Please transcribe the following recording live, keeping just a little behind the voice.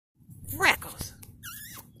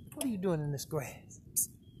What are you doing in this grass? Psst.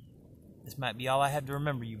 This might be all I have to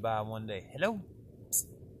remember you by one day. Hello? Psst.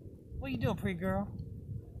 What are you doing, pretty girl?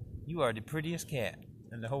 You are the prettiest cat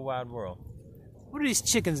in the whole wide world. What are these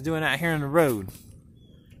chickens doing out here on the road?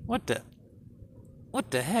 What the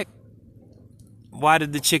heck? Why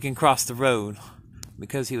did the chicken cross the road?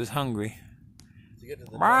 Because he was hungry.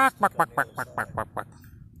 Bark, bark, bark, bark, bark, bark, bark, bark.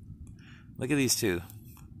 Look at these two.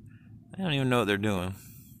 They don't even know what they're doing.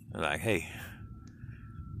 They're like, hey,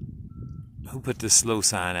 who put this slow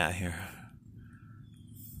sign out here?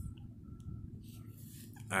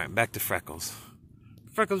 Alright, back to Freckles.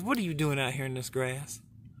 Freckles, what are you doing out here in this grass?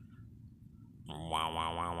 Wow, wow,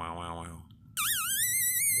 wow, wow, wow, wow.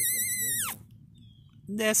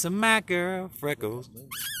 That's my girl, Freckles.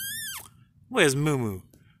 Where's Moo Moo?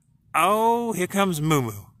 Oh, here comes Moo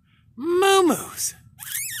Moo. Moo Moo's.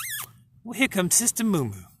 Well, here comes Sister Moo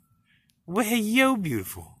Moo. Well, hey, yo,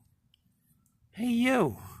 beautiful. Hey,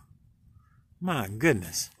 yo. My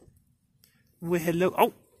goodness. Well, hello.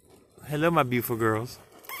 Oh, hello, my beautiful girls.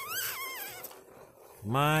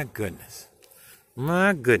 My goodness.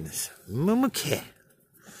 My goodness. Moo Moo cat.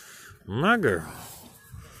 My girl.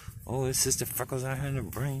 Oh, it's Sister Freckles out here in the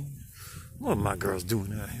brain. What are my girls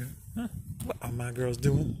doing out here? Huh? What are my girls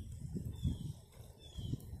doing?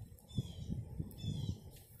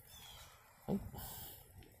 Oh.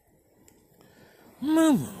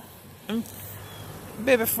 Moo and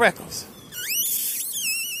baby Freckles.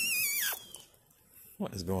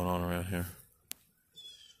 What is going on around here?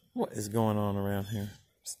 What is going on around here?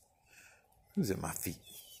 Who's at my feet?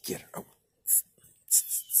 Get her. Oh.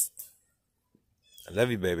 I love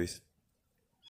you, babies.